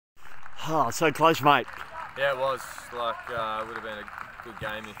Oh, so close, mate. Yeah, it was. Like, it would have been a good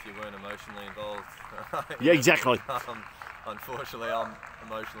game if you weren't emotionally involved. Yeah, exactly. Unfortunately, I'm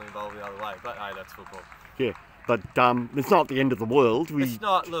emotionally involved the other way, but hey, that's football. Yeah, but it's not the end of the world. It's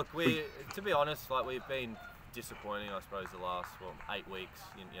not. Look, to be honest, like we've been disappointing, I suppose, the last 8 weeks.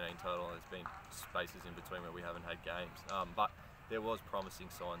 In total, there's been spaces in between where we haven't had games. But there was promising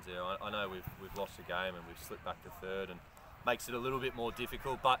signs there. I know we've lost a game and we've slipped back to third, and makes it a little bit more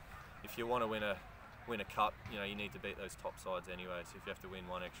difficult. But if you want to win a cup, you need to beat those top sides anyway. So if you have to win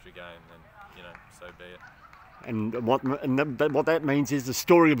one extra game, then so be it. And what that means is the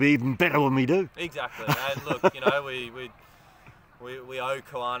story will be even better when we do. Exactly. And look, we owe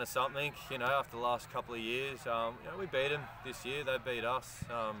Koana something. After the last couple of years, we beat them this year. They beat us.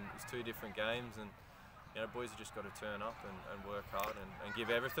 It's 2 different games, and boys have just got to turn up and work hard and give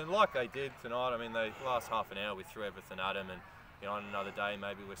everything, like they did tonight. I mean, the last half an hour we threw everything at them, and on another day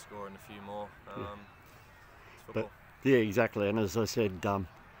maybe we're scoring a few more. It's football. Yeah, exactly. And as I said,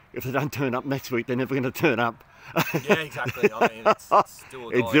 if they don't turn up next week, they're never going to turn up. Yeah, exactly. I mean, it's still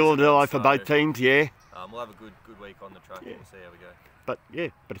a die. It's still a die for both teams, yeah. We'll have a good week on the track, and we'll see how we go. But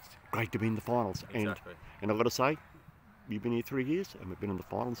it's great to be in the finals. Exactly. And I've got to say, you've been here 3 years, and we've been in the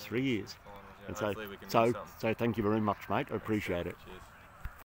finals 3 years. Finals, yeah. And hopefully we can do so something. thank you very much, mate. I appreciate it. Cheers.